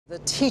The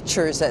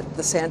teachers at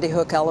the Sandy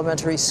Hook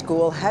Elementary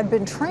School had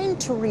been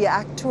trained to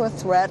react to a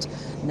threat,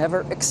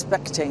 never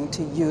expecting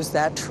to use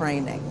that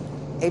training.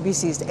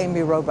 ABC's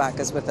Amy Robach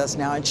is with us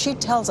now, and she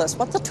tells us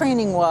what the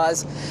training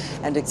was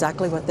and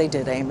exactly what they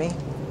did. Amy?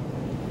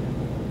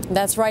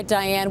 That's right,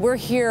 Diane. We're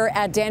here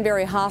at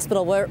Danbury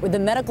Hospital where the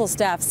medical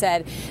staff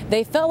said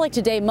they felt like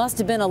today must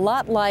have been a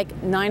lot like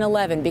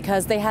 9/11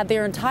 because they had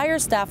their entire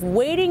staff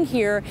waiting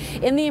here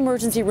in the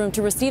emergency room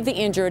to receive the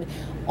injured.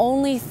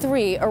 Only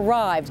 3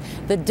 arrived.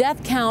 The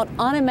death count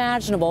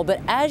unimaginable, but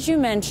as you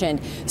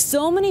mentioned,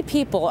 so many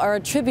people are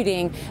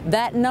attributing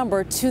that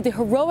number to the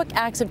heroic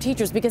acts of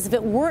teachers because if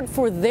it weren't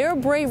for their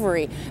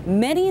bravery,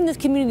 many in this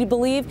community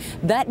believe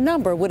that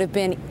number would have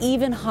been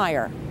even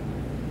higher.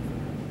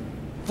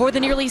 For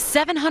the nearly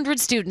 700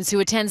 students who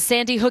attend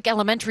Sandy Hook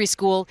Elementary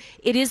School,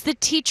 it is the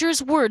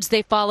teachers' words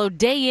they follow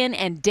day in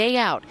and day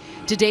out.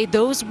 Today,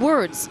 those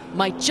words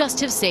might just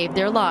have saved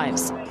their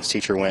lives. This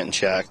teacher went and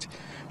checked.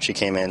 She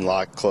came in,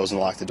 closed and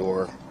locked the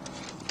door.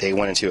 They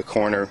went into a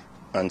corner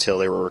until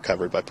they were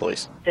recovered by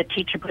police. The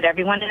teacher put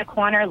everyone in a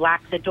corner,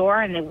 locked the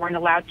door, and they weren't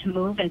allowed to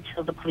move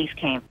until the police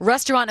came.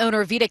 Restaurant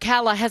owner Vita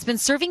Calla has been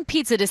serving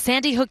pizza to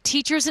Sandy Hook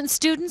teachers and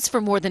students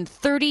for more than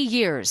 30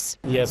 years.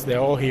 Yes,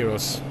 they're all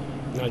heroes.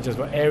 Not just,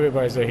 but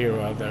everybody's a hero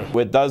out there.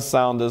 It does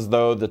sound as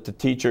though that the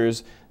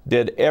teachers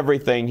did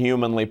everything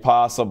humanly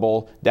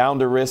possible, down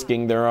to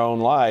risking their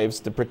own lives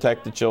to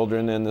protect the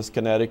children in this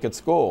Connecticut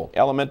school.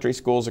 Elementary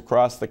schools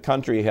across the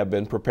country have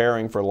been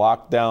preparing for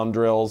lockdown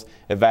drills,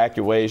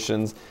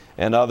 evacuations,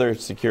 and other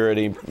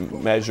security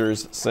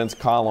measures since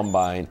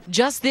Columbine.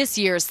 Just this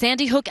year,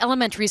 Sandy Hook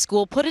Elementary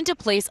School put into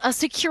place a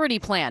security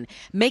plan,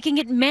 making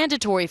it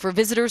mandatory for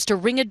visitors to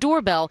ring a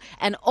doorbell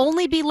and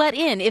only be let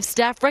in if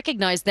staff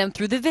recognized them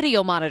through the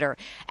video monitor.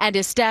 And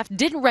if staff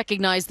didn't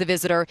recognize the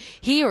visitor,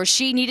 he or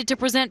she needed to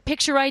present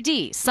picture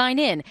ID, sign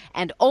in,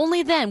 and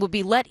only then would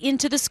be let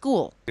into the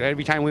school.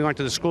 Every time we went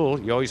to the school,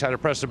 you always had to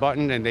press the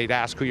button and they'd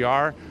ask who you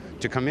are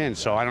to come in,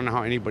 so I don't know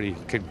how anybody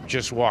could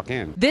just walk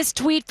in. This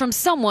tweet from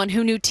someone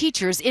who knew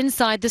teachers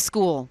inside the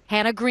school.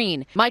 Hannah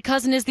Green. My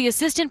cousin is the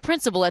assistant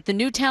principal at the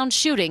Newtown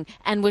shooting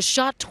and was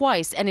shot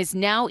twice and is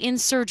now in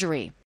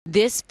surgery.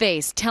 This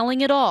face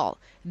telling it all.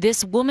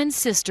 This woman's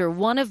sister,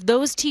 one of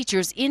those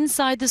teachers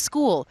inside the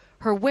school,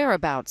 her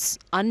whereabouts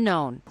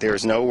unknown.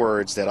 There's no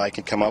words that I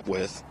could come up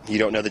with. You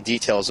don't know the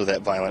details of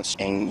that violence,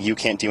 and you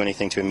can't do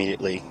anything to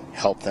immediately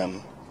help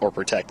them or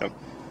protect them.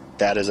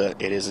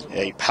 It is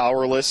a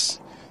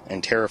powerless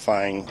and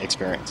terrifying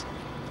experience.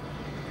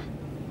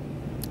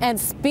 And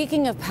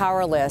speaking of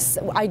powerless,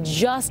 I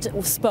just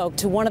spoke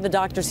to one of the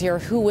doctors here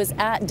who was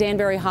at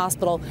Danbury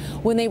Hospital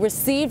when they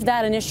received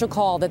that initial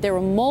call that there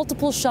were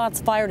multiple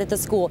shots fired at the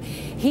school.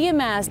 He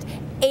amassed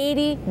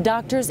 80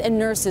 doctors and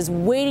nurses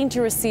waiting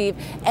to receive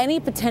any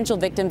potential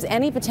victims,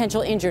 any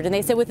potential injured. And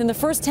they said within the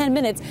first 10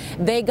 minutes,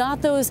 they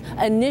got those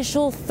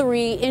initial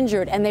 3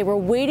 injured and they were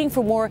waiting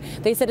for more.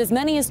 They said as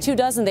many as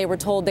 24 they were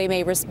told they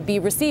may be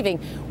receiving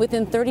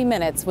within 30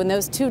 minutes. When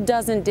those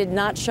 24 did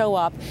not show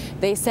up,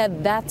 they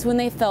said that's when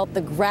they felt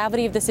the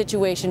gravity of the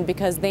situation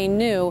because they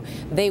knew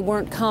they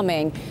weren't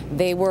coming.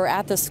 They were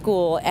at the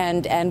school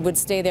and would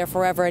stay there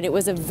forever. And it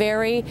was a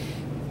very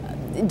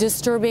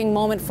disturbing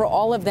moment for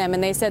all of them,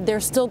 and they said they're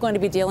still going to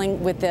be dealing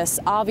with this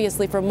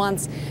obviously for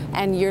months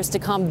and years to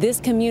come. This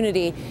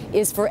community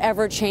is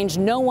forever changed.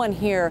 No one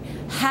here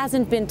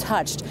hasn't been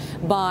touched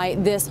by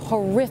this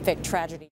horrific tragedy.